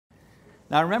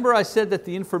Now remember I said that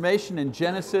the information in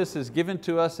Genesis is given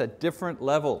to us at different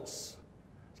levels.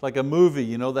 It's like a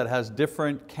movie that has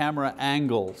different camera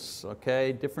angles,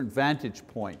 okay? Different vantage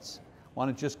points. I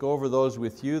want to just go over those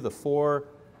with you, the 4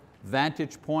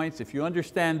 vantage points. If you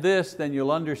understand this, then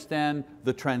you'll understand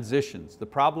the transitions. The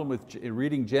problem with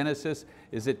reading Genesis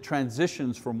is it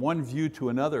transitions from one view to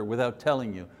another without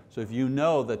telling you. So if you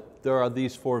know that there are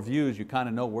these 4 views, you kind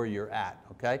of know where you're at,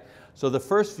 okay? So the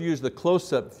first view is the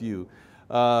close-up view.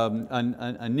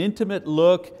 An intimate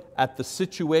look at the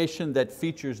situation that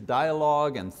features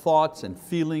dialogue and thoughts and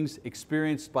feelings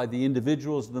experienced by the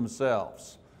individuals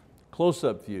themselves.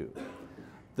 Close-up view.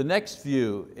 The next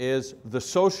view is the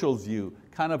social view,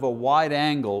 kind of a wide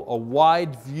angle, a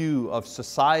wide view of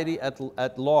society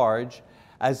at large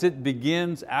as it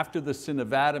begins after the sin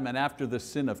of Adam and after the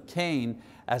sin of Cain,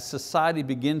 as society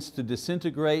begins to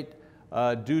disintegrate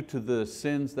due to the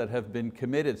sins that have been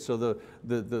committed. So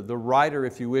the writer,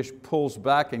 if you wish, pulls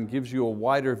back and gives you a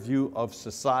wider view of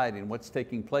society and what's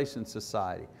taking place in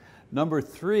society. Number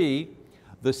 3,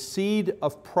 the seed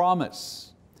of promise.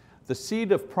 The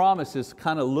seed of promise is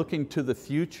kind of looking to the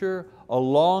future, a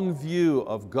long view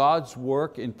of God's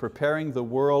work in preparing the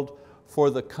world for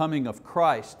the coming of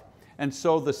Christ. And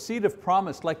so the seed of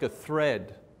promise, like a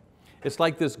thread, it's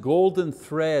like this golden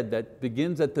thread that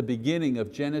begins at the beginning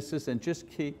of Genesis and just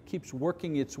keeps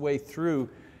working its way through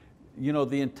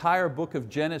the entire book of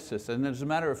Genesis. And as a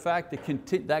matter of fact,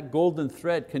 that golden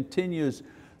thread continues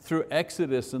through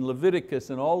Exodus and Leviticus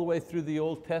and all the way through the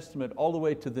Old Testament, all the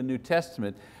way to the New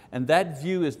Testament. And that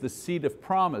view is the seed of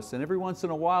promise. And every once in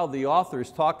a while the author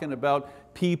is talking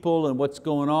about people and what's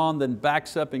going on, then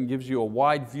backs up and gives you a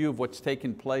wide view of what's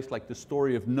taken place, like the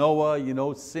story of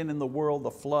Noah, sin in the world,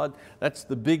 the flood, that's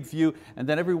the big view. And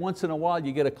then every once in a while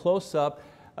you get a close-up.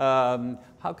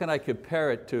 How can I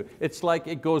compare it to? It's like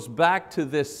it goes back to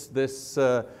this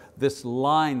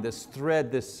line, this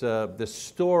thread, this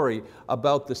story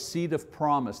about the seed of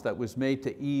promise that was made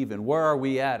to Eve, and where are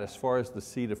we at as far as the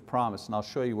seed of promise. And I'll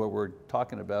show you what we're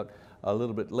talking about a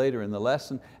little bit later in the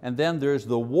lesson. And then there's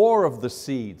the war of the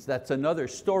seeds. That's another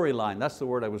storyline. That's the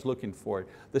word I was looking for.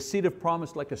 The seed of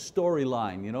promise, like a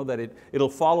storyline, that it'll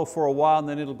follow for a while and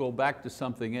then it'll go back to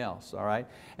something else. All right?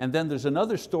 And then there's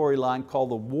another storyline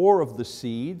called the war of the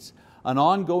seeds, an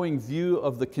ongoing view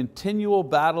of the continual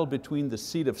battle between the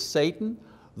seed of Satan,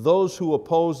 those who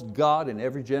opposed God in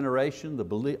every generation,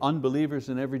 the unbelievers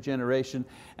in every generation,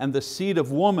 and the seed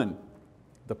of woman,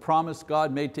 the promise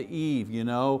God made to Eve,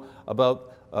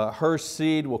 about her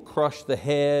seed will crush the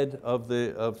head of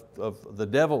the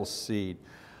devil's seed.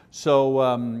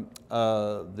 So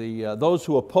those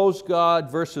who oppose God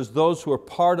versus those who are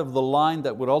part of the line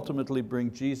that would ultimately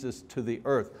bring Jesus to the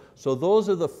earth. So those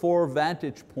are the 4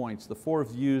 vantage points, the 4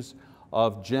 views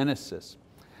of Genesis.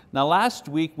 Now last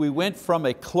week we went from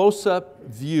a close-up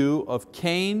view of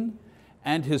Cain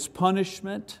and his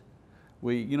punishment.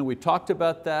 We talked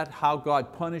about that, how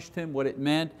God punished him, what it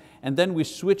meant, and then we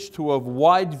switched to a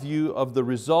wide view of the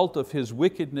result of his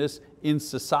wickedness in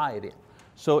society.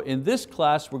 So in this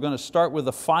class we're going to start with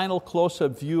a final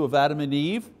close-up view of Adam and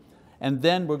Eve, and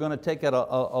then we're going to take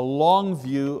a long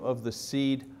view of the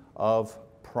seed of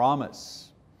promise.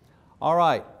 All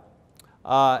right,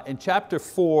 in chapter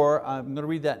 4, I'm going to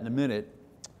read that in a minute,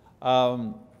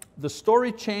 the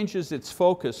story changes its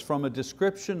focus from a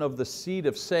description of the seed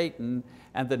of Satan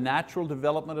and the natural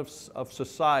development of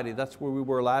society. That's where we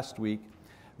were last week.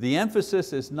 The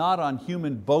emphasis is not on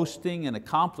human boasting and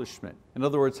accomplishment. In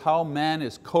other words, how man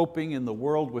is coping in the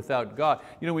world without God.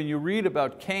 When you read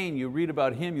about Cain, you read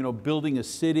about him building a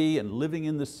city and living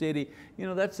in the city.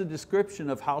 That's a description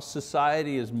of how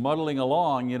society is muddling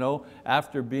along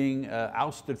after being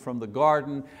ousted from the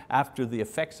garden, after the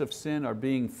effects of sin are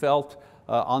being felt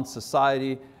on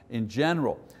society in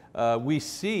general. We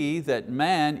see that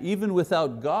man, even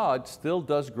without God, still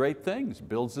does great things,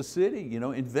 builds a city,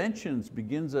 inventions,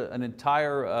 begins an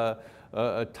entire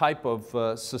type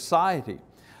of society.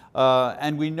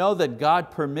 And we know that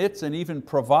God permits and even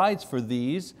provides for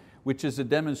these, which is a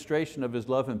demonstration of His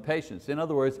love and patience. In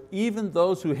other words, even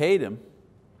those who hate Him,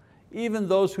 even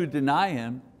those who deny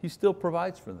Him, He still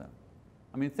provides for them.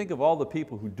 I mean, think of all the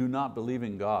people who do not believe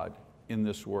in God in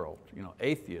this world,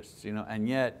 atheists, and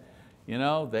yet,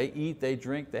 they eat, they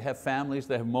drink, they have families,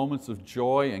 they have moments of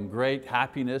joy and great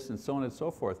happiness and so on and so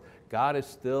forth. God is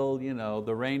still,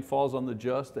 the rain falls on the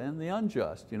just and the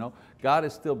unjust. God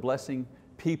is still blessing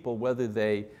people whether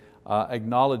they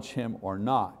acknowledge Him or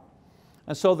not.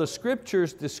 And so the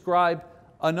scriptures describe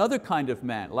another kind of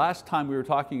man. Last time we were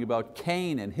talking about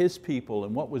Cain and his people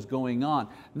and what was going on.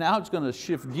 Now it's going to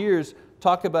shift gears,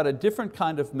 talk about a different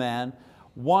kind of man,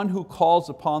 one who calls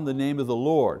upon the name of the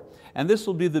Lord. And this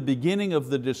will be the beginning of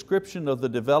the description of the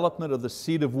development of the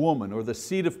seed of woman, or the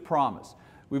seed of promise.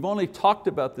 We've only talked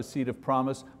about the seed of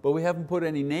promise, but we haven't put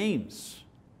any names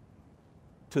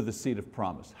to the seed of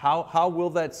promise. How will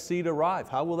that seed arrive?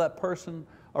 How will that person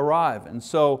arrive? And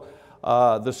so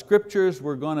the scriptures,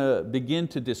 we're going to begin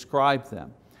to describe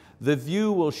them. The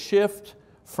view will shift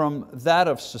from that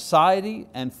of society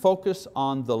and focus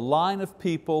on the line of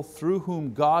people through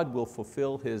whom God will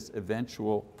fulfill His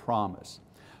eventual promise.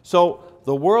 So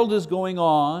the world is going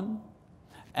on,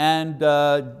 and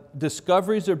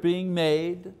discoveries are being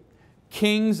made.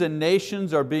 Kings and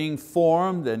nations are being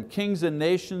formed, and kings and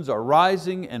nations are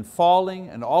rising and falling,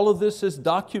 and all of this is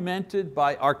documented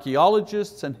by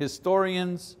archaeologists and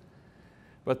historians.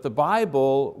 But the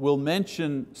Bible will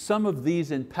mention some of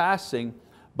these in passing,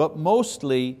 but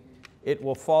mostly it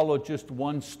will follow just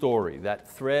one story, that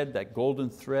thread, that golden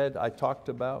thread I talked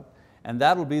about, and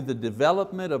that'll be the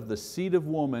development of the seed of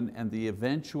woman and the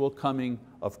eventual coming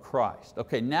of Christ.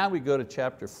 Okay, now we go to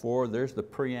chapter 4, there's the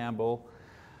preamble.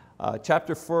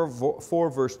 Chapter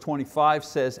 4 verse 25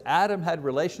 says, Adam had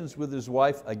relations with his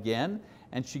wife again,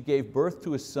 and she gave birth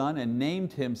to a son and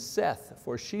named him Seth,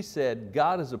 for she said,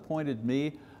 God has appointed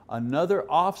me another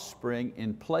offspring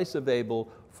in place of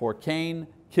Abel, for Cain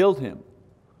killed him.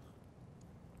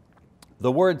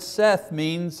 The word Seth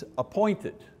means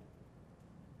appointed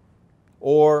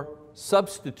or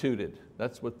substituted.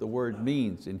 That's what the word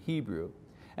means in Hebrew.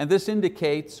 And this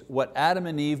indicates what Adam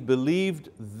and Eve believed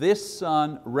this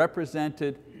son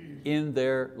represented in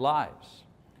their lives.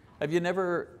 Have you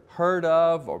never heard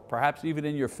of, or perhaps even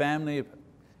in your family,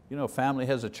 family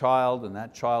has a child and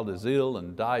that child is ill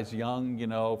and dies young,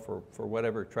 for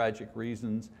whatever tragic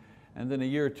reasons, and then a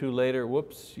year or two later,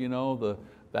 whoops,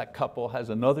 that couple has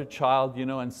another child,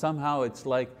 and somehow it's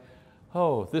like,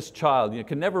 oh, this child, you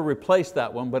can never replace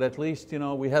that one, but at least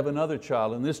we have another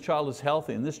child, and this child is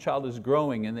healthy, and this child is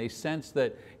growing, and they sense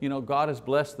that God has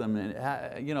blessed them and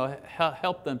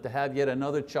helped them to have yet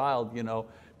another child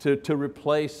to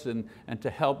replace and to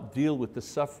help deal with the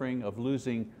suffering of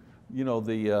losing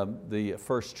the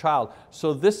first child.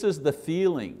 So this is the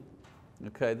feeling,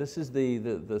 okay? This is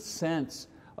the sense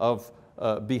of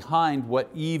behind what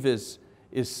Eve is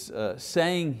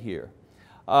saying here.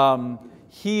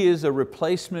 He is a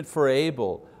replacement for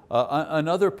Abel,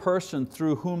 another person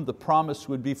through whom the promise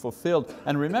would be fulfilled.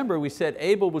 And remember, we said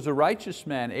Abel was a righteous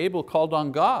man. Abel called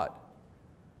on God,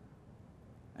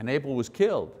 and Abel was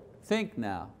killed. Think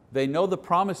now, they know the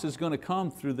promise is going to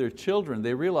come through their children.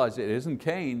 They realize it isn't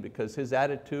Cain, because his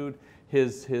attitude,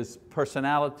 his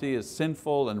personality is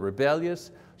sinful and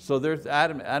rebellious. So there's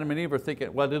Adam and Eve are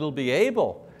thinking, well, it'll be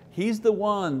Abel. He's the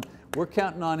one, we're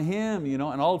counting on him, and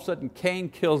all of a sudden Cain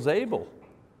kills Abel.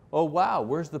 Oh wow,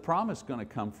 where's the promise going to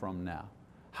come from now?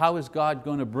 How is God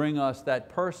going to bring us that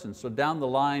person? So down the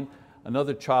line,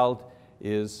 another child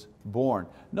is born.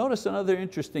 Notice another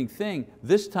interesting thing.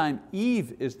 This time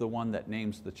Eve is the one that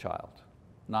names the child,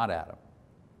 not Adam.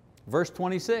 Verse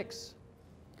 26,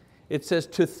 it says,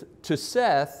 to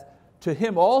Seth, to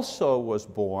him also was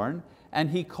born, and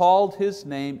he called his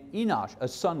name Enosh. A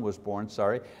son was born,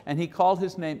 and he called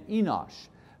his name Enosh.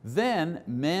 Then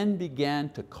men began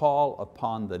to call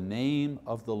upon the name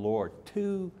of the Lord.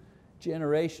 2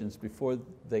 generations before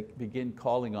they begin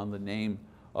calling on the name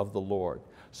of the Lord.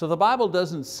 So the Bible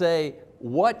doesn't say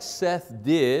what Seth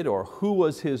did or who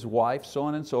was his wife, so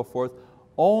on and so forth,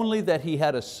 only that he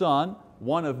had a son,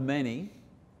 one of many,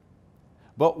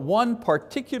 but one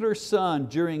particular son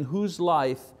during whose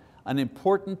life an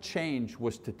important change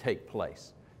was to take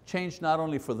place. Change not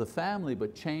only for the family,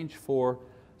 but change for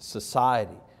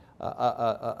society.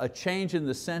 A change in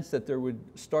the sense that there would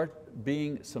start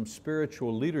being some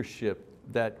spiritual leadership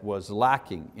that was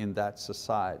lacking in that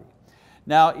society.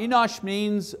 Now, Enosh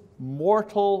means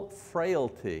mortal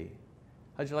frailty.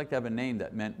 How'd you like to have a name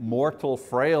that meant mortal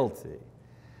frailty?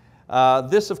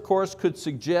 This, of course, could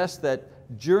suggest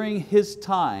that during his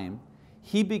time,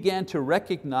 he began to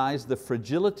recognize the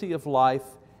fragility of life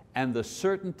and the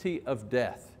certainty of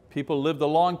death. People lived a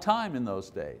long time in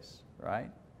those days, right?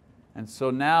 And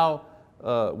so now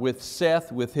with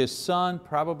Seth, with his son,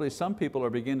 probably some people are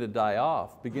beginning to die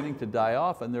off,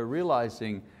 and they're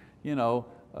realizing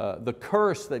the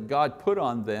curse that God put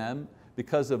on them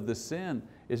because of the sin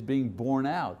is being borne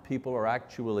out. People are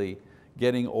actually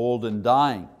getting old and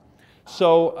dying.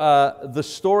 So the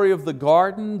story of the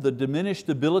garden, the diminished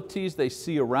abilities they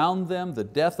see around them, the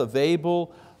death of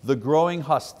Abel, the growing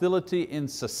hostility in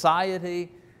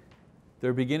society,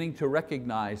 they're beginning to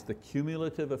recognize the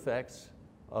cumulative effects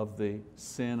of the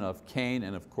sin of Cain,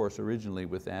 and of course originally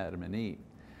with Adam and Eve.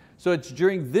 So it's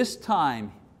during this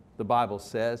time, the Bible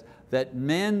says, that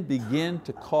men begin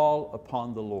to call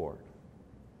upon the Lord.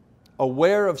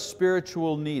 Aware of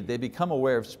spiritual need, they become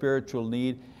aware of spiritual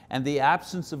need and the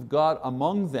absence of God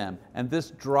among them, and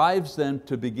this drives them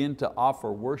to begin to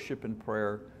offer worship and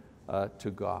prayer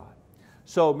to God.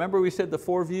 So remember we said the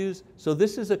 4 views? So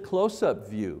this is a close-up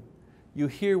view. You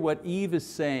hear what Eve is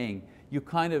saying, you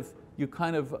kind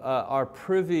of are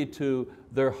privy to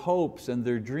their hopes and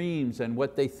their dreams and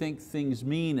what they think things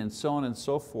mean and so on and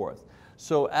so forth.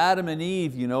 So Adam and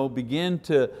Eve begin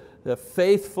to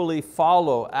faithfully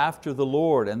follow after the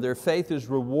Lord, and their faith is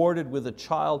rewarded with a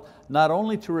child not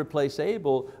only to replace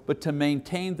Abel, but to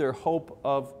maintain their hope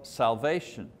of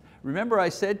salvation. Remember I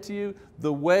said to you,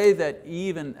 the way that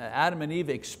Adam and Eve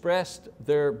expressed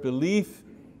their belief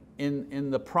in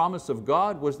the promise of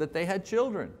God was that they had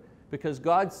children. Because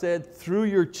God said, through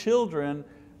your children,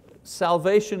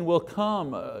 salvation will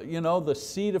come, the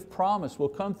seed of promise will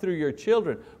come through your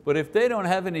children. But if they don't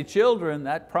have any children,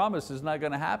 that promise is not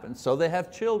going to happen. So they have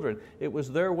children. It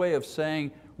was their way of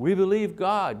saying, we believe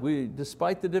God.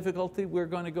 Despite the difficulty, we're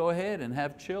going to go ahead and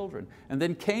have children. And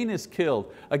then Cain is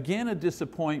killed. Again, a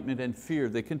disappointment and fear.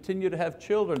 They continue to have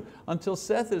children until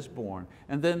Seth is born.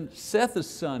 And then Seth's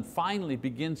son finally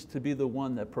begins to be the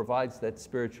one that provides that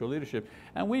spiritual leadership.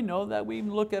 And we know that. We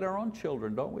even look at our own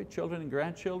children, don't we? Children and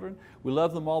grandchildren. We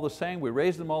love them all the same. We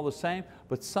raise them all the same.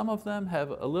 But some of them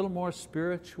have a little more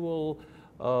spiritual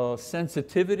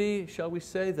sensitivity, shall we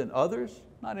say, than others.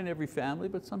 Not in every family,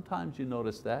 but sometimes you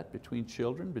notice that between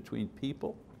children, between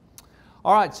people.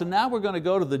 All right, so now we're going to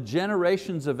go to the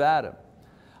generations of Adam.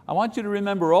 I want you to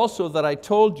remember also that I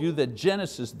told you that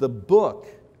Genesis, the book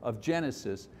of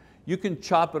Genesis, you can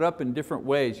chop it up in different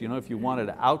ways, if you wanted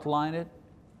to outline it.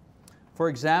 For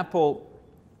example,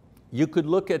 you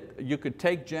could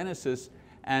take Genesis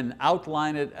and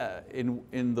outline it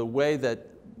in the way that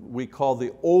we call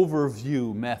the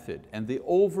overview method. And the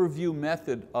overview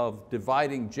method of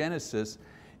dividing Genesis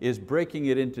is breaking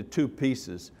it into 2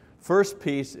 pieces. First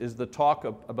piece is the talk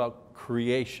about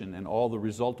creation and all the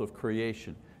result of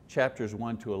creation, chapters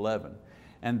 1 to 11.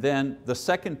 And then the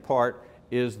second part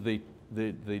is the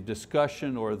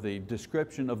discussion or the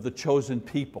description of the chosen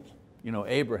people,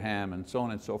 Abraham and so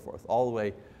on and so forth, all the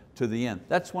way to the end.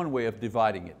 That's one way of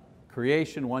dividing it.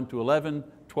 Creation 1 to 11,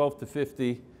 12 to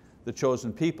 50, the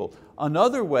chosen people.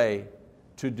 Another way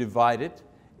to divide it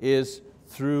is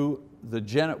through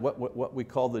what we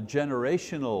call the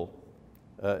generational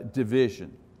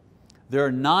division. There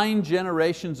are 9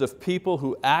 generations of people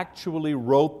who actually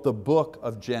wrote the book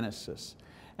of Genesis.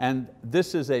 And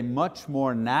this is a much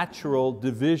more natural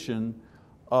division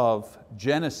of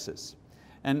Genesis.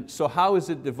 And so how is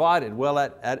it divided? Well,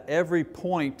 at every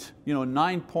point,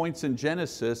 9 points in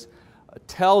Genesis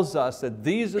tells us that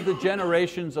these are the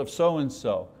generations of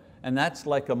so-and-so. And that's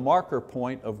like a marker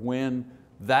point of when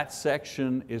that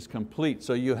section is complete.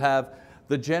 So you have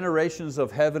the generations of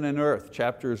heaven and earth,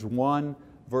 chapters 1,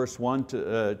 verse 1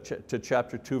 to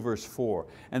chapter 2, verse 4.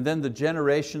 And then the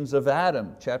generations of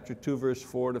Adam, chapter 2, verse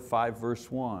 4 to 5,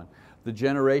 verse 1. The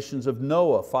generations of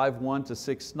Noah, 5:1 to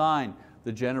 6:9.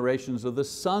 The generations of the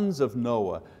sons of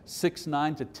Noah,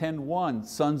 6:9 to 10:1.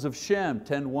 Sons of Shem,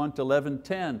 10:1 to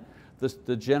 11:10.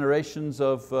 The generations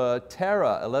of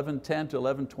Terah, 11:10 to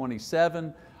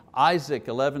 11:27, Isaac,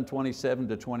 11:27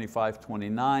 to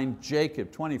 25:29,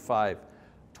 Jacob,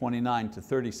 25:29 to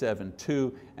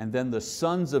 37:2, and then the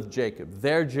sons of Jacob,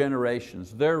 their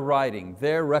generations, their writing,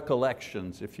 their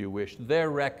recollections, if you wish, their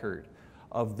record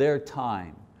of their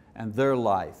time and their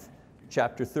life,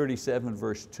 chapter 37,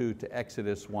 verse 2 to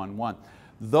Exodus 1:1.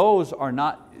 Those are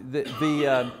not, this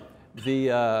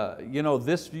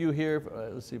view here,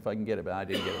 let's see if I can get it, but I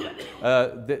didn't get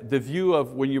it. The view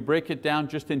of when you break it down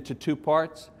just into 2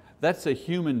 parts, that's a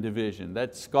human division.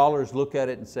 That scholars look at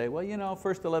it and say, well,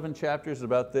 first 11 chapters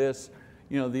about this,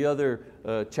 the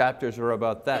other chapters are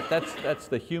about that. That's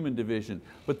the human division.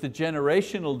 But the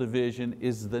generational division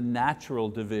is the natural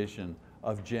division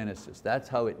of Genesis. That's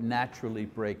how it naturally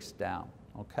breaks down,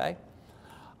 okay?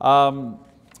 All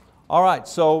right,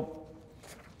 so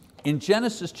in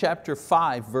Genesis chapter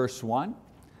 5, verse 1,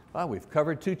 well, we've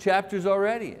covered 2 chapters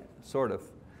already, sort of.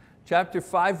 Chapter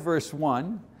 5, verse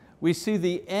 1, we see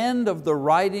the end of the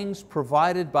writings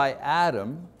provided by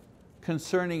Adam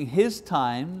concerning his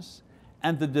times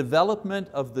and the development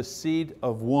of the seed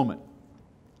of woman.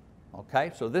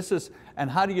 Okay, so this is, and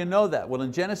how do you know that? Well,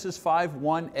 in Genesis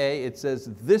 5:1a, it says,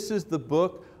 this is the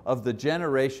book of the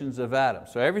generations of Adam.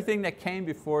 So everything that came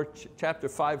before chapter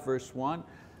 5, verse 1,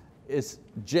 is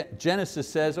Genesis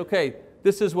says, okay,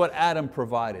 this is what Adam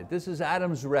provided. This is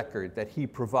Adam's record that he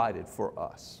provided for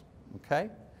us, okay?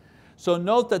 So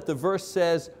note that the verse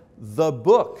says, the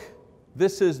book.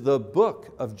 This is the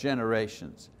book of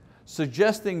generations,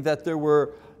 suggesting that there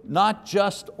were not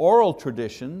just oral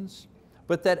traditions,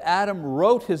 but that Adam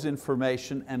wrote his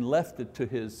information and left it to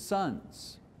his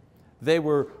sons. They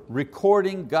were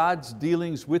recording God's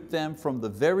dealings with them from the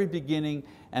very beginning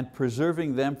and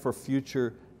preserving them for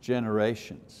future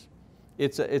generations.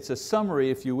 It's a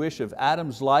summary, if you wish, of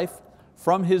Adam's life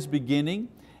from his beginning,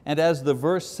 and as the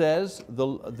verse says,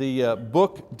 the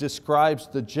book describes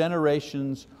the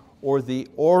generations or the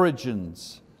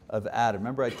origins of Adam.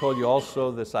 Remember I told you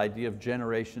also this idea of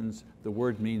generations, the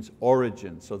word means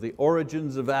origin. So the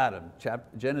origins of Adam,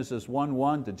 Genesis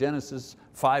 1:1 to Genesis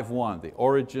 5:1, the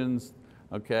origins,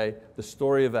 okay, the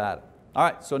story of Adam. All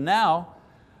right, so now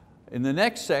in the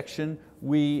next section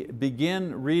we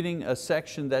begin reading a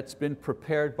section that's been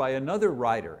prepared by another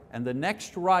writer, and the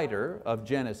next writer of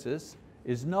Genesis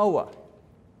is Noah.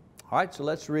 All right, so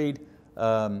let's read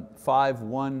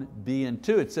 5:1b and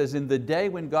 2. It says, in the day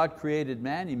when God created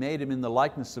man, He made him in the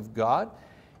likeness of God.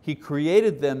 He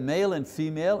created them male and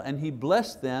female, and He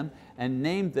blessed them and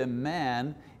named them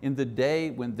man in the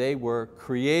day when they were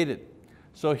created.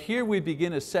 So here we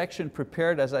begin a section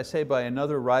prepared, as I say, by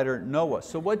another writer, Noah.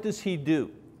 So what does he do?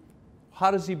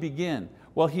 How does he begin?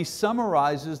 Well, he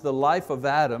summarizes the life of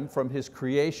Adam from his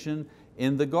creation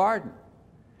in the garden.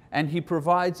 And he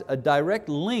provides a direct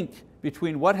link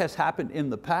between what has happened in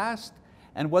the past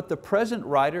and what the present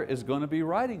writer is going to be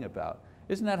writing about.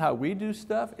 Isn't that how we do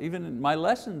stuff? Even in my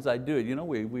lessons I do it. You know,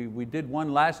 we did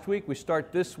one last week, we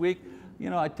start this week. You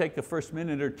know, I take the first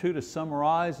minute or two to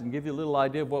summarize and give you a little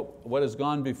idea of what has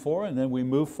gone before, and then we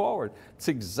move forward. It's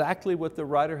exactly what the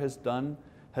writer has done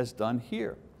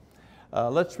here.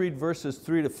 Let's read verses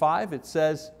 3 to 5. It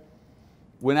says,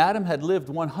 when Adam had lived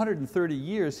 130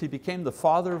 years, he became the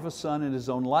father of a son in his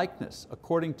own likeness,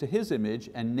 according to his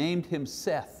image, and named him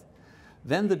Seth.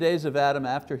 Then the days of Adam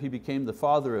after he became the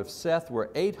father of Seth were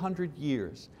 800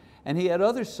 years, and he had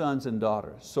other sons and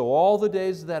daughters. So all the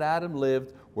days that Adam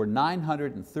lived were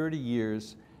 930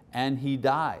 years, and he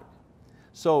died.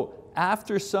 So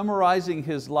after summarizing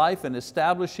his life and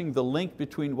establishing the link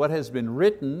between what has been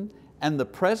written and the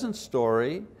present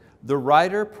story, the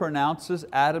writer pronounces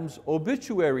Adam's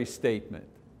obituary statement.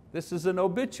 This is an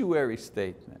obituary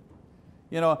statement.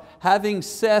 You know, having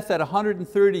Seth at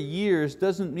 130 years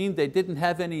doesn't mean they didn't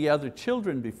have any other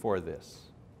children before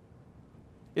this.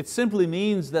 It simply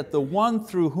means that the one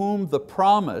through whom the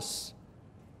promise,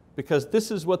 because this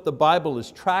is what the Bible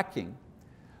is tracking,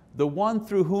 the one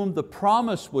through whom the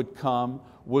promise would come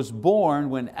was born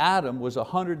when Adam was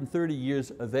 130 years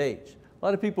of age. A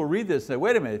lot of people read this and say,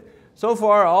 wait a minute, so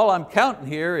far all I'm counting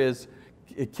here is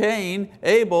Cain,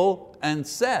 Abel, and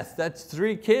Seth. That's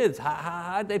 3 kids.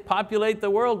 How'd they populate the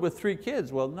world with 3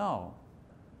 kids? Well, no.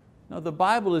 No, the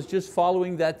Bible is just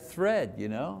following that thread, you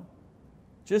know?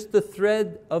 Just the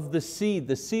thread of the seed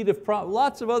of promise.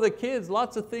 Lots of other kids,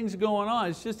 lots of things going on.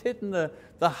 It's just hitting the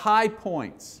high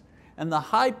points. And the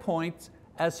high point,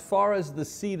 as far as the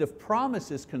seed of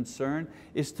promise is concerned,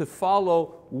 is to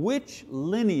follow which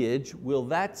lineage will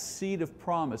that seed of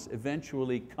promise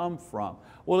eventually come from.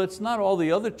 Well, it's not all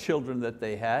the other children that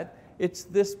they had, it's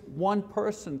this one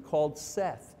person called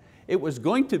Seth. It was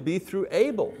going to be through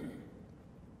Abel.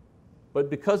 But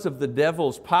because of the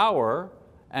devil's power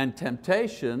and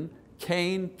temptation,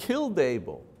 Cain killed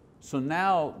Abel. So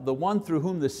now the one through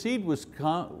whom the seed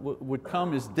would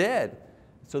come is dead.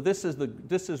 So this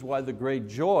is why the great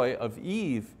joy of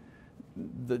Eve,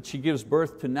 that she gives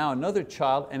birth to now another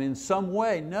child, and in some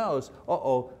way knows,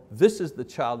 this is the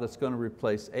child that's going to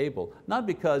replace Abel. Not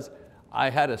because I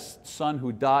had a son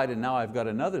who died and now I've got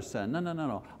another son.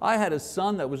 No. I had a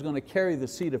son that was going to carry the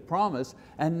seed of promise,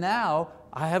 and now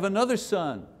I have another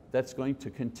son that's going to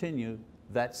continue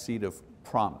that seed of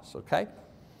promise, okay?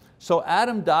 So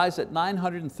Adam dies at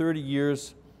 930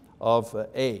 years of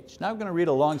age. Now I'm going to read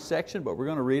a long section, but we're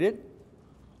going to read it.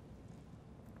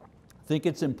 I think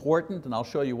it's important, and I'll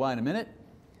show you why in a minute.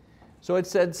 So it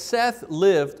said, Seth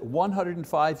lived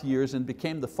 105 years and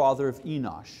became the father of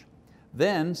Enosh.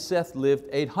 Then Seth lived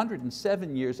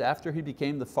 807 years after he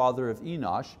became the father of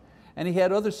Enosh, and he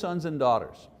had other sons and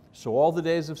daughters. So all the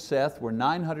days of Seth were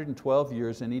 912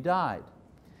 years, and he died.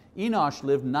 Enosh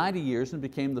lived 90 years and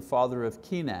became the father of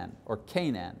Canaan.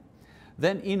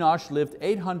 Then Enosh lived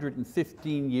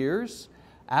 815 years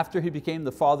after he became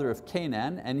the father of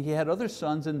Canaan, and he had other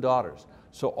sons and daughters.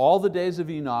 So all the days of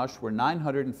Enosh were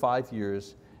 905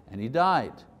 years, and he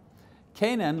died.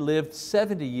 Canaan lived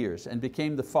 70 years and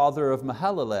became the father of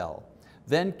Mahalalel.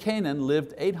 Then Canaan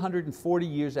lived 840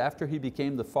 years after he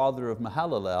became the father of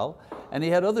Mahalalel, and he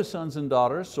had other sons and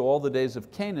daughters, so all the days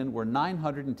of Canaan were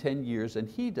 910 years, and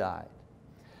he died.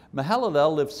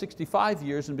 Mahalalel lived 65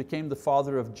 years and became the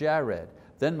father of Jared.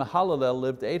 Then Mahalalel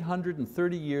lived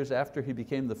 830 years after he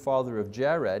became the father of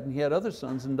Jared, and he had other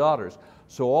sons and daughters.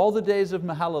 So all the days of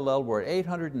Mahalalel were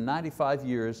 895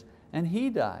 years, and he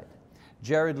died.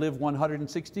 Jared lived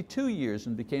 162 years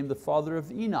and became the father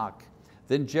of Enoch.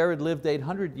 Then Jared lived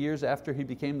 800 years after he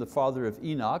became the father of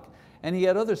Enoch, and he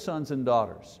had other sons and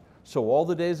daughters. So all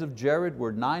the days of Jared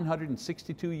were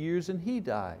 962 years, and he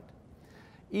died.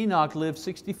 Enoch lived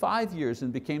 65 years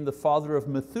and became the father of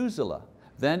Methuselah.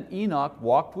 Then Enoch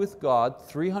walked with God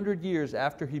 300 years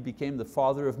after he became the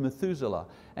father of Methuselah,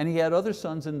 and he had other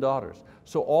sons and daughters.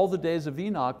 So all the days of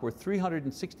Enoch were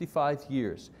 365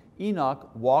 years. Enoch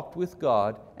walked with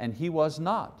God, and he was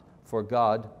not, for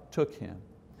God took him.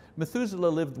 Methuselah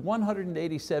lived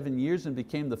 187 years and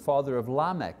became the father of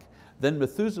Lamech. Then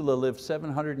Methuselah lived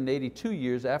 782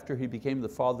 years after he became the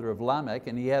father of Lamech,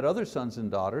 and he had other sons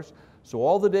and daughters. So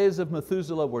all the days of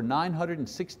Methuselah were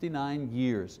 969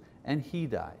 years, and he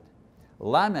died.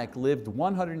 Lamech lived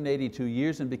 182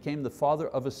 years and became the father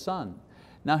of a son.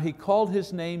 Now he called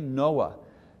his name Noah,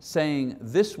 saying,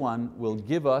 "This one will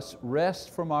give us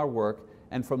rest from our work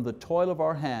and from the toil of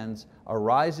our hands,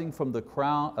 arising from the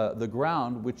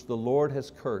ground which the Lord has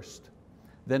cursed."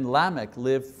 Then Lamech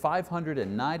lived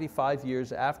 595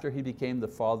 years after he became the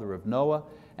father of Noah,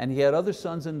 and he had other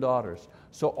sons and daughters.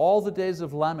 So all the days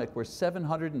of Lamech were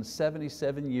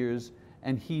 777 years,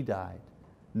 and he died.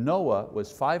 Noah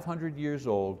was 500 years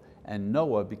old, and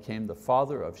Noah became the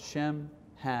father of Shem,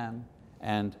 Ham,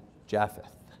 and Japheth.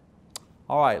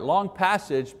 All right, long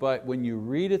passage, but when you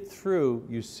read it through,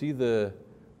 you see the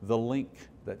link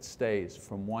that stays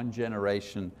from one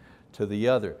generation to the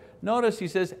other. Notice he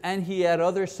says, and he had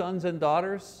other sons and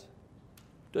daughters.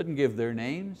 Doesn't give their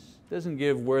names, doesn't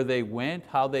give where they went,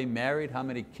 how they married, how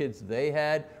many kids they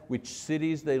had, which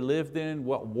cities they lived in,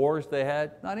 what wars they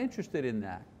had. Not interested in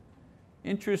that.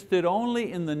 Interested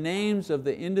only in the names of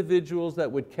the individuals that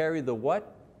would carry the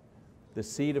what? The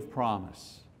seed of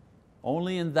promise.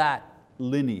 Only in that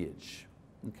lineage,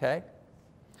 okay?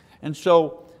 And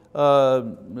so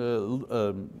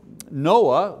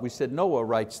Noah, we said Noah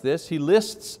writes this, he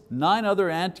lists 9 other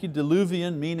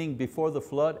antediluvian, meaning before the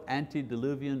flood,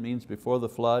 antediluvian means before the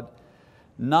flood,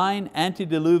 9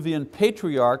 antediluvian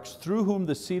patriarchs through whom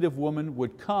the seed of woman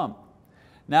would come.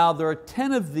 Now there are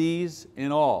 10 of these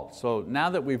in all, so now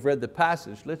that we've read the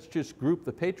passage, let's just group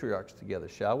the patriarchs together,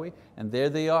 shall we? And there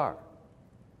they are.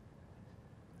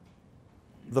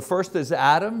 The first is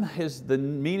Adam. The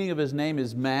meaning of his name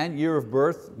is man. Year of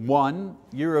birth, 1.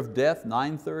 Year of death,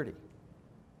 930.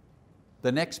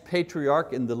 The next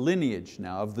patriarch in the lineage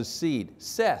now of the seed,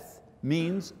 Seth,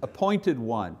 means appointed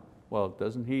one. Well,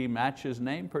 doesn't he match his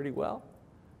name pretty well?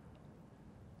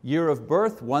 Year of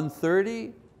birth,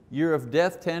 130. Year of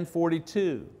death,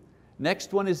 1042.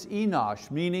 Next one is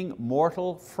Enosh, meaning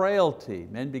mortal frailty.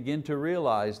 Men begin to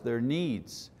realize their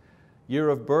needs. Year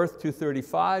of birth,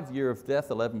 235, year of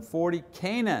death, 1140.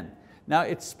 Canaan, now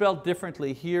it's spelled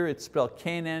differently here, it's spelled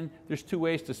Canaan. There's 2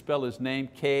 ways to spell his name,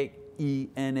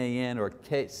 K-E-N-A-N or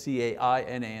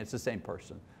C-A-I-N-A-N, it's the same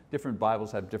person. Different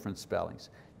Bibles have different spellings.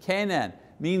 Canaan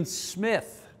means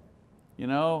smith,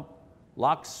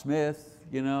 locksmith,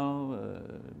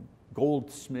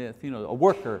 goldsmith, a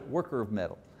worker of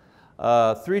metal.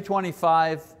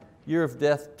 325, year of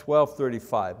death,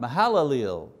 1235.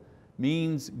 Mahalalel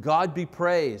means God be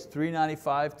praised,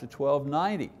 395 to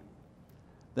 1290.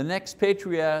 The next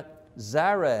patriarch,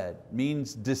 Zared,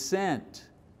 means descent.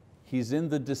 He's in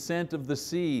the descent of the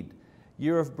seed.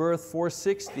 Year of birth,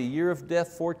 460. Year of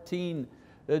death,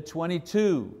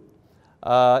 1422.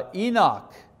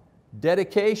 Enoch,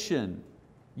 dedication.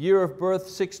 Year of birth,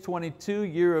 622.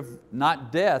 Year of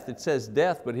not death, it says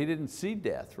death, but he didn't see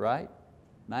death, right?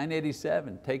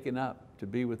 987, taken up to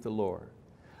be with the Lord.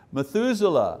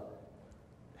 Methuselah,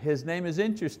 his name is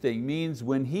interesting, means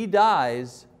when he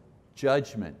dies,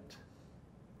 judgment.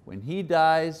 When he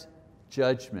dies,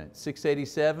 judgment.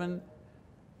 687,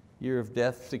 year of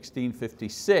death,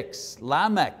 1656.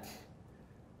 Lamech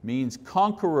means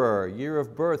conqueror, year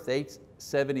of birth,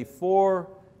 874,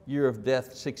 year of death,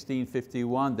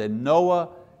 1651. Then Noah,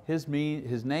 his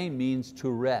name means to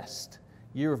rest,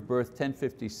 year of birth,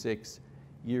 1056,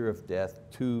 year of death,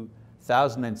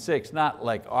 2006, not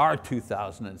like our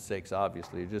 2006,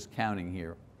 obviously, you're just counting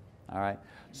here. All right.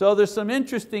 So there's some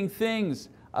interesting things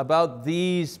about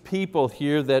these people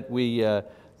here that we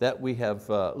have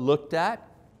looked at.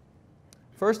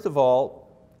 First of all,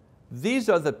 These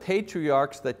are the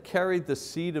patriarchs that carried the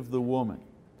seed of the woman.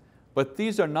 But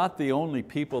these are not the only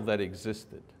people that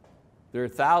existed. There are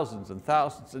thousands and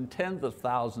thousands and tens of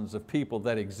thousands of people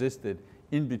that existed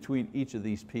in between each of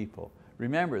these people.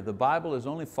 Remember, the Bible is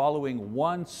only following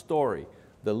one story,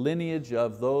 the lineage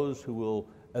of those who will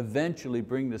eventually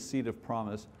bring the seed of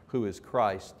promise, who is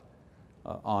Christ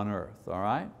on earth, all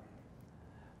right?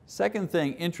 Second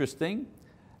thing, interesting,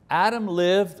 Adam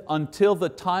lived until the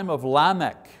time of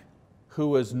Lamech, who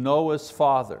was Noah's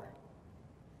father.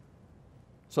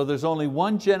 So there's only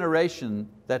one generation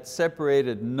that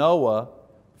separated Noah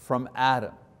from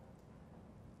Adam.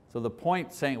 So the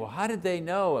point saying, well, how did they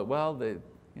know? Well, they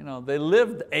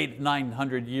lived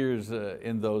 800-900 years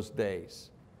in those days.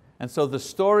 And so the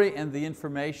story and the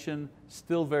information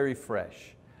still very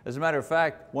fresh. As a matter of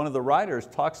fact, one of the writers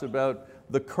talks about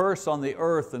the curse on the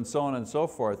earth and so on and so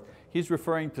forth. He's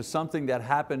referring to something that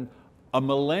happened a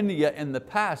millennia in the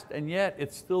past, and yet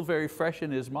it's still very fresh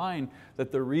in his mind that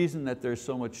the reason that there's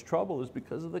so much trouble is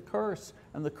because of the curse,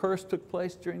 and the curse took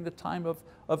place during the time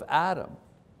of Adam.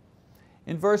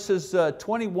 In verses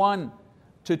 21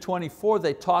 to 24,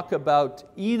 they talk about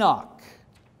Enoch.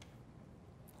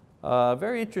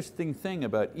 Very interesting thing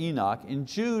about Enoch. In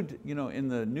Jude, in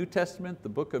the New Testament, the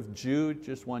book of Jude,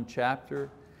 just one chapter,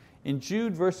 in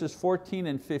Jude verses 14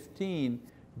 and 15,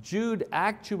 Jude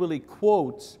actually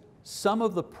quotes some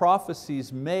of the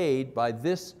prophecies made by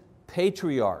this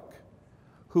patriarch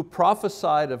who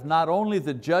prophesied of not only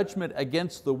the judgment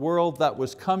against the world that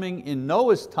was coming in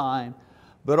Noah's time,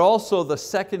 but also the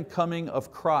second coming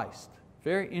of Christ.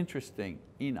 Very interesting,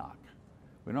 Enoch.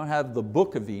 We don't have the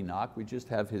book of Enoch, we just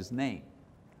have his name.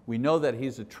 We know that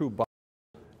he's a true Bible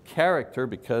character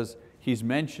because he's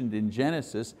mentioned in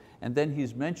Genesis, and then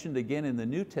he's mentioned again in the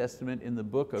New Testament in the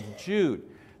book of Jude.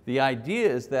 The idea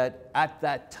is that at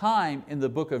that time in the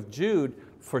book of Jude,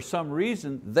 for some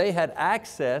reason, they had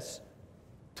access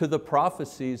to the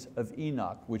prophecies of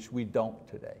Enoch, which we don't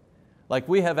today. Like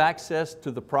we have access to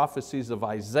the prophecies of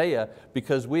Isaiah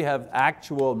because we have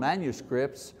actual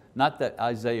manuscripts, not that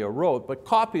Isaiah wrote, but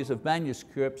copies of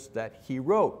manuscripts that he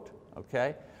wrote,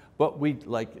 okay? But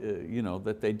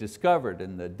that they discovered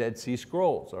in the Dead Sea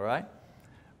Scrolls, all right?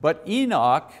 But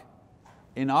Enoch,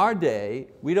 in our day,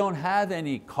 we don't have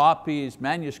any copies,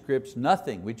 manuscripts,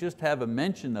 nothing. We just have a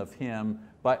mention of him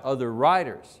by other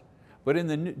writers. But at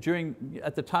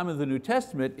the time of the New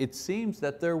Testament, it seems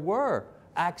that there were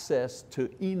access to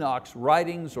Enoch's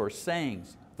writings or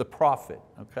sayings, the prophet,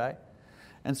 okay?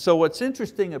 And so what's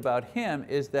interesting about him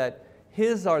is that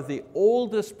his are the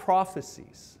oldest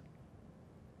prophecies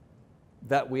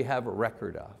that we have a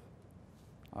record of,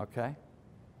 okay?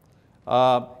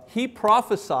 He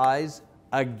prophesies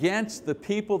against the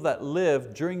people that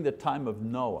lived during the time of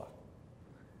Noah.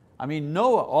 I mean,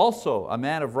 Noah also, a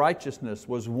man of righteousness,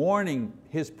 was warning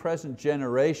his present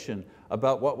generation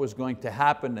about what was going to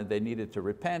happen and they needed to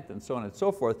repent and so on and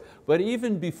so forth. But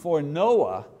even before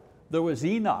Noah, there was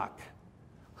Enoch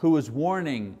who was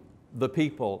warning the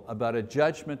people about a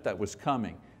judgment that was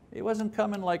coming. It wasn't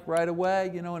coming like right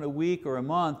away, in a week or a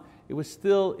month. It was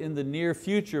still in the near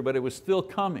future, but it was still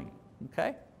coming,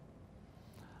 okay?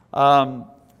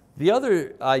 The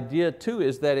other idea too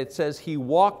is that it says he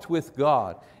walked with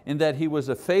God, in that he was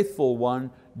a faithful one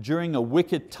during a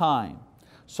wicked time.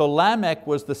 So Lamech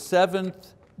was the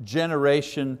 7th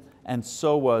generation, and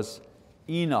so was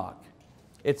Enoch.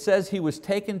 It says he was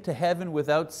taken to heaven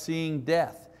without seeing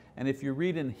death. And if you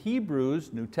read in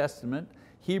Hebrews, New Testament,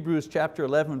 Hebrews chapter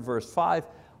 11 verse 5,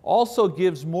 also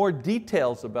gives more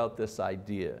details about this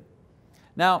idea.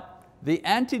 Now, the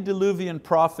antediluvian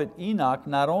prophet Enoch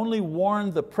not only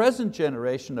warned the present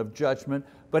generation of judgment,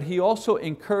 but he also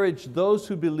encouraged those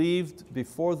who believed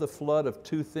before the flood of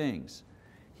two things.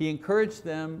 He encouraged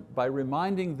them by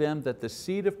reminding them that the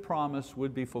seed of promise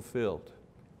would be fulfilled.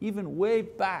 Even way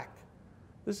back,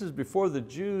 this is before the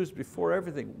Jews, before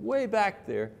everything, way back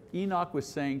there, Enoch was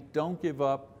saying, don't give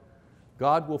up,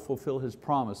 God will fulfill His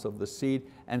promise of the seed.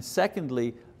 And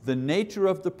secondly, the nature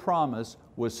of the promise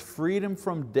was freedom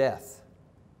from death.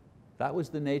 That was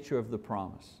the nature of the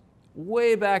promise.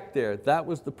 Way back there, that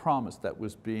was the promise that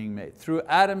was being made. Through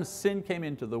Adam, sin came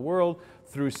into the world.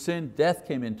 Through sin, death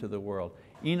came into the world.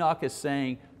 Enoch is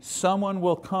saying, someone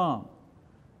will come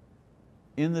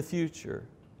in the future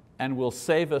and will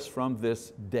save us from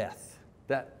this death.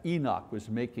 That Enoch was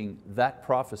making that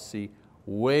prophecy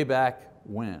way back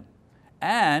when.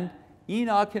 And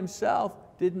Enoch himself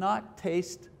did not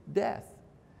taste death.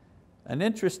 An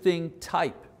interesting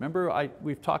type. Remember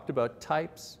we've talked about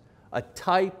types? A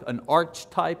type, an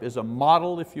archetype is a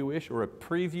model, if you wish, or a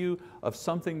preview of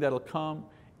something that'll come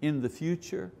in the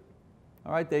future.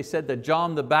 All right, they said that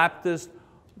John the Baptist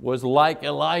was like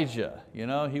Elijah.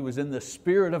 He was in the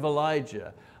spirit of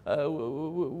Elijah.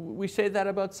 We say that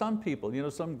about some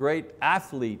people, some great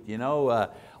athlete.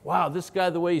 Wow, this guy,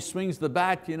 the way he swings the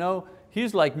bat,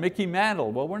 he's like Mickey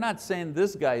Mantle. Well, we're not saying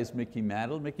this guy is Mickey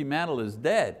Mantle. Mickey Mantle is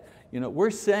dead.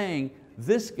 We're saying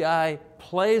this guy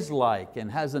plays like and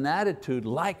has an attitude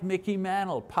like Mickey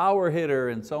Mantle, power hitter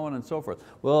and so on and so forth.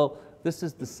 Well, this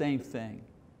is the same thing.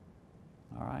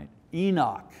 All right?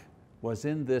 Enoch was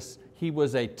in this, he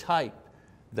was a type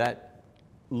that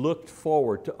looked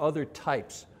forward to other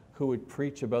types who would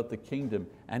preach about the kingdom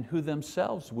and who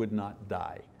themselves would not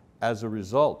die as a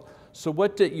result. So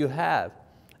what did you have?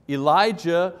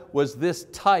 Elijah was this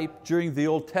type during the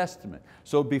Old Testament.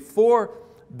 So before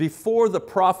the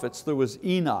prophets there was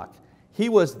Enoch. He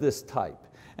was this type.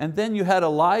 And then you had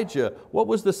Elijah. What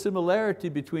was the similarity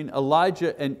between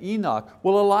Elijah and Enoch?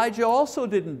 Well, Elijah also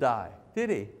didn't die, did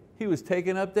he? He was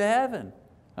taken up to heaven.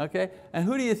 Okay? And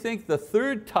who do you think the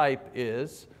third type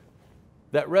is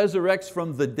that resurrects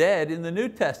from the dead in the New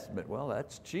Testament? Well,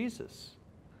 that's Jesus.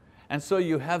 And so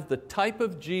you have the type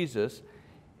of Jesus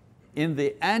in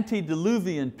the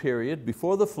antediluvian period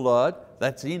before the flood,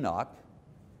 that's Enoch,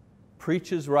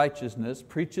 preaches righteousness,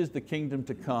 preaches the kingdom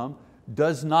to come,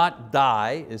 does not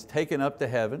die, is taken up to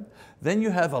heaven. Then you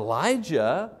have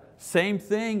Elijah, same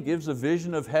thing, gives a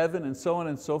vision of heaven and so on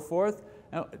and so forth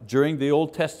during the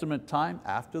Old Testament time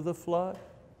after the flood.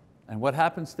 And what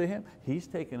happens to him? He's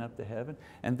taken up to heaven.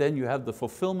 And then you have the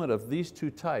fulfillment of these two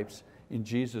types in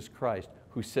Jesus Christ,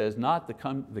 who says not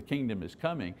the kingdom is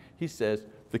coming, he says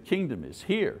the kingdom is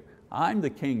here. I'm the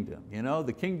kingdom,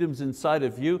 the kingdom's inside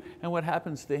of you. And what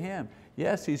happens to him?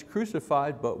 Yes, he's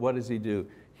crucified, but what does he do?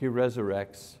 He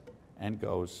resurrects and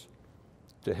goes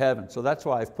to heaven. So that's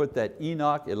why I've put that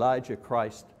Enoch, Elijah,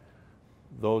 Christ,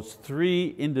 those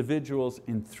three individuals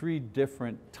in three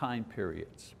different time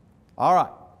periods. All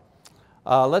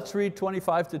right, let's read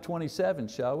 25 to 27,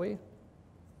 shall we?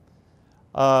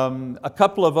 A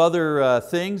couple of other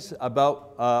things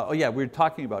about, we were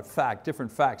talking about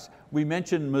different facts. We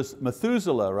mentioned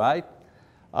Methuselah, right?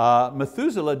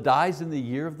 Methuselah dies in the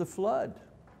year of the flood.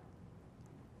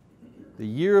 The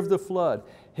year of the flood.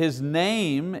 His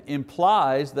name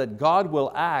implies that God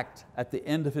will act at the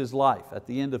end of his life, at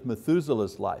the end of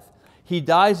Methuselah's life. He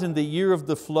dies in the year of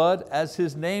the flood as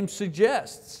his name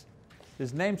suggests.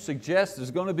 His name suggests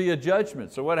there's going to be a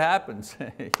judgment. So what happens?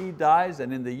 He dies,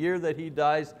 and in the year that he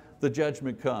dies, the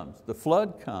judgment comes. The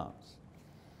flood comes.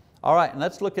 All right, and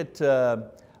let's look at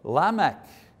Lamech,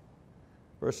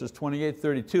 verses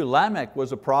 28-32. Lamech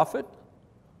was a prophet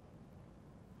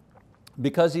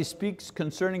because he speaks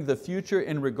concerning the future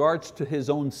in regards to his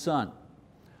own son.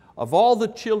 Of all the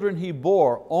children he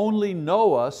bore, only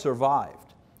Noah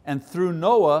survived, and through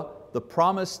Noah the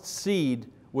promised seed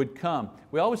would come.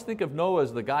 We always think of Noah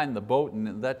as the guy in the boat,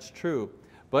 and that's true,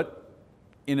 but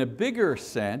in a bigger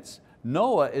sense,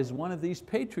 Noah is one of these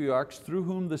patriarchs through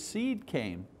whom the seed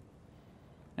came.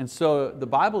 And so the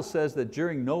Bible says that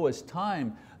during Noah's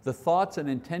time, the thoughts and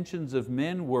intentions of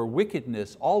men were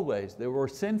wickedness always. They were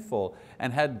sinful,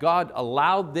 and had God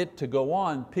allowed it to go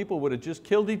on, people would have just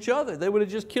killed each other. They would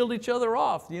have just killed each other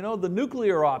off, the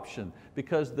nuclear option,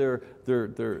 because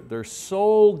their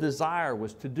sole desire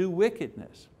was to do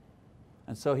wickedness.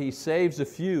 And so he saves a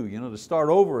few to start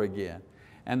over again.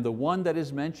 And the one that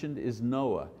is mentioned is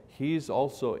Noah. He's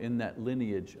also in that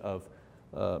lineage of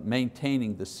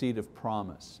maintaining the seed of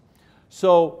promise.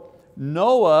 So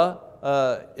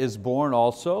Noah is born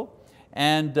also,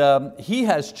 and he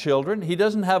has children. He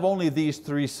doesn't have only these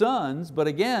three sons, but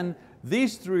again,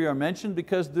 these three are mentioned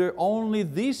because only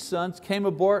these sons came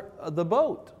aboard the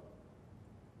boat.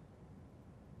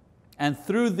 And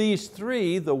through these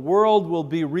three, the world will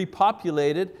be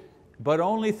repopulated, but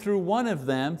only through one of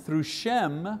them, through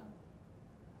Shem.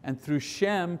 And through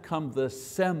Shem come the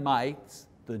Semites,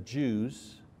 the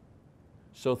Jews.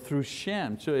 So through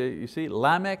Shem, so you see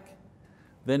Lamech,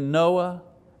 then Noah,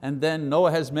 and then Noah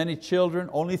has many children.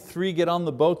 Only three get on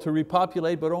the boat to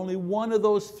repopulate, but only one of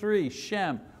those three,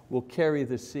 Shem, will carry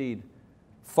the seed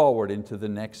forward into the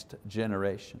next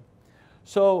generation.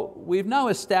 So we've now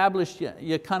established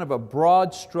kind of a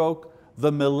broad stroke,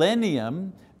 the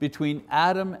millennium between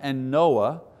Adam and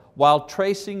Noah, while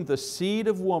tracing the seed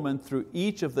of woman through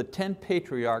each of the 10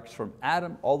 patriarchs from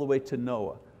Adam all the way to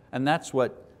Noah. And that's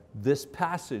what this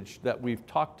passage that we've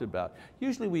talked about.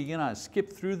 Usually we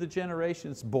skip through the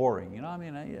generations, it's boring.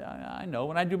 I know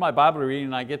when I do my Bible reading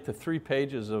and I get to 3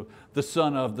 pages of the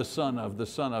son of, the son of, the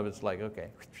son of, it's like, okay,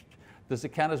 does it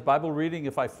count as Bible reading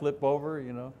if I flip over?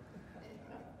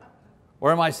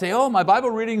 Or I might say, oh, my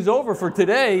Bible reading's over for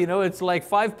today. It's like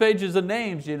 5 pages of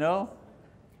names.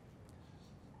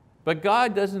 But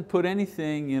God doesn't put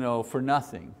anything for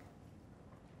nothing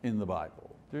in the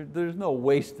Bible. There's no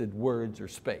wasted words or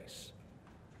space.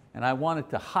 And I wanted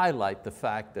to highlight the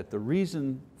fact that the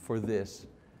reason for this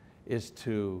is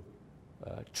to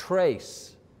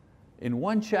trace in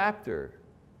one chapter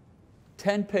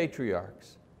 10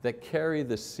 patriarchs that carry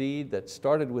the seed that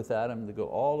started with Adam to go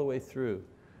all the way through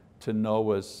to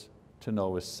Noah's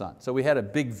son. So we had a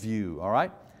big view, all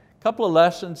right? A couple of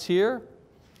lessons here.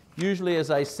 Usually, as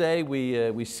I say,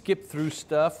 we skip through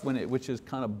stuff which is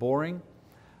kind of boring,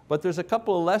 but there's a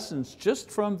couple of lessons just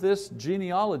from this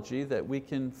genealogy that we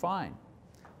can find.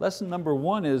 Lesson number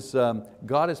 1 is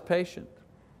God is patient.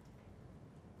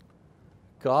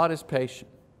 God is patient.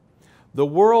 The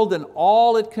world and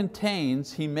all it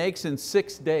contains He makes in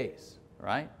 6 days,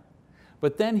 right?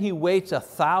 But then He waits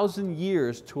 1,000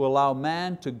 years to allow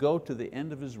man to go to the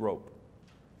end of his rope.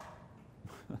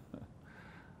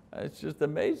 It just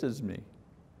amazes me.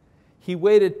 He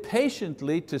waited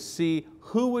patiently to see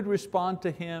who would respond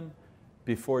to Him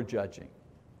before judging.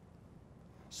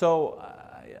 So,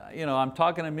 I'm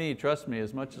talking to me, trust me,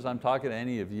 as much as I'm talking to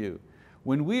any of you.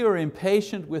 When we are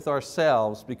impatient with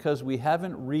ourselves because we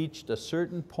haven't reached a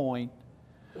certain point,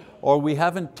 or we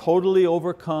haven't totally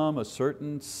overcome a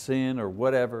certain sin or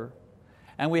whatever,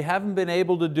 and we haven't been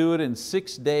able to do it in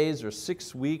 6 days or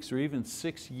 6 weeks or even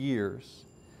 6 years,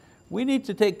 we need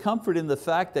to take comfort in the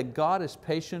fact that God is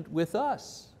patient with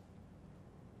us.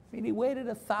 I mean, He waited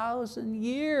 1,000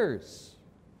 years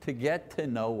to get to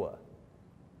Noah.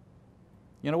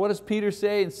 What does Peter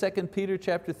say in 2 Peter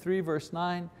chapter 3, verse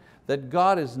 9? That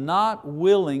God is not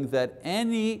willing that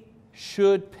any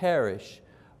should perish,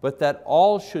 but that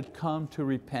all should come to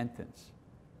repentance.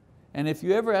 And if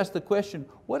you ever ask the question,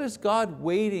 what is God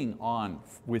waiting on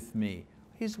with me?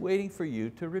 He's waiting for you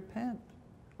to repent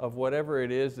of whatever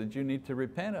it is that you need to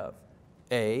repent of.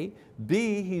 A.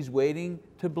 B, He's waiting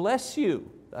to bless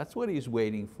you. That's what He's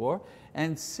waiting for.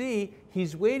 And C,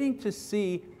 He's waiting to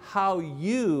see how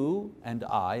you, and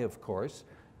I of course,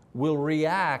 will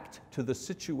react to the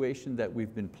situation that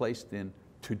we've been placed in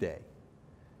today.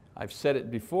 I've said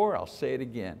it before, I'll say it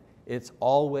again. It's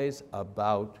always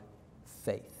about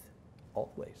faith,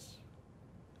 always.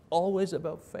 Always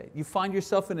about faith. You find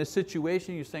yourself in a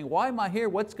situation, you're saying, why am I here,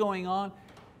 what's going on?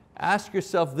 Ask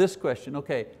yourself this question,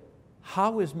 okay,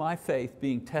 how is my faith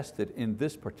being tested in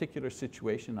this particular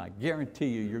situation? I guarantee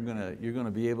you, you're going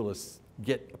to be able to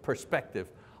get a perspective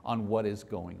on what is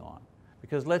going on.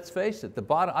 Because let's face it, the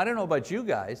bottom, I don't know about you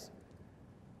guys,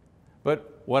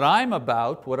 but what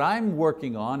I'm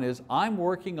working on is I'm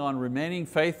working on remaining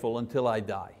faithful until I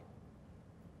die.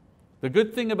 The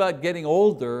good thing about getting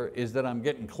older is that I'm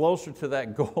getting closer to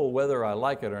that goal whether I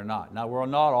like it or not. Now we're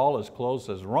not all as close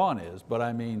as Ron is, but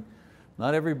I mean,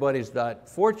 not everybody's that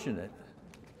fortunate.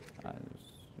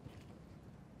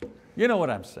 You know what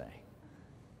I'm saying.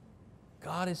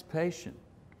 God is patient.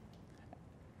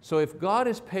 So if God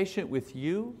is patient with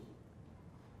you,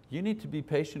 you need to be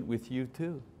patient with you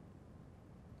too.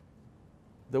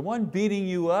 The one beating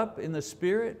you up in the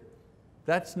spirit,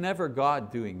 that's never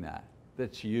God doing that.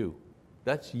 That's you.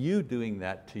 That's you doing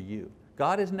that to you.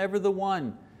 God is never the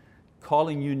one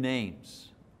calling you names.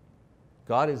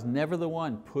 God is never the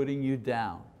one putting you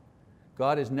down.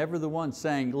 God is never the one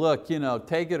saying, look,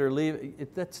 take it or leave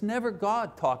it. That's never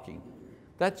God talking.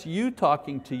 That's you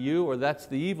talking to you, or that's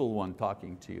the evil one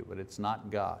talking to you, but it's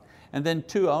not God. And then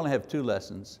I only have 2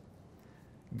 lessons.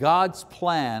 God's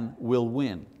plan will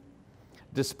win.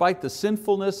 Despite the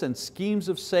sinfulness and schemes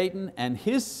of Satan and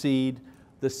his seed,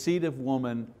 the seed of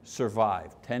woman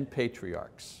survived. 10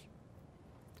 patriarchs.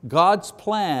 God's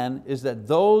plan is that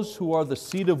those who are the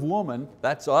seed of woman,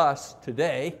 that's us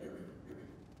today,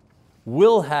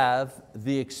 will have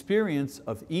the experience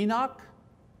of Enoch,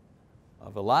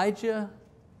 of Elijah,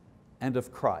 and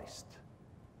of Christ.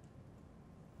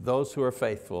 Those who are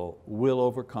faithful will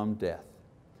overcome death.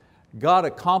 God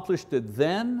accomplished it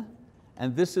then,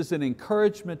 and this is an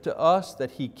encouragement to us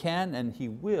that He can and He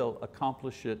will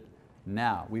accomplish it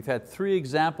now. We've had 3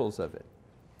 examples of it.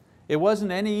 It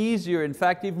wasn't any easier, in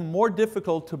fact even more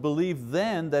difficult to believe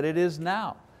then than it is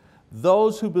now.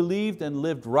 Those who believed and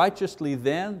lived righteously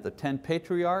then, the 10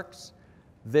 patriarchs,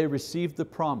 they received the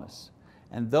promise.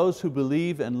 And those who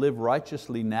believe and live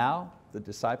righteously now, the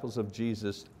disciples of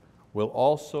Jesus, will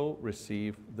also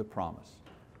receive the promise.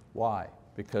 Why?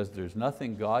 Because there's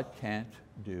nothing God can't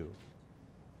do.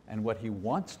 And what He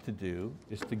wants to do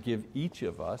is to give each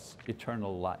of us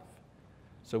eternal life.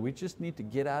 So we just need to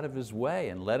get out of His way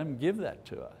and let Him give that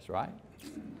to us, right?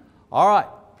 All right,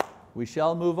 we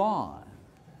shall move on.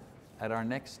 at our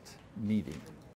next meeting.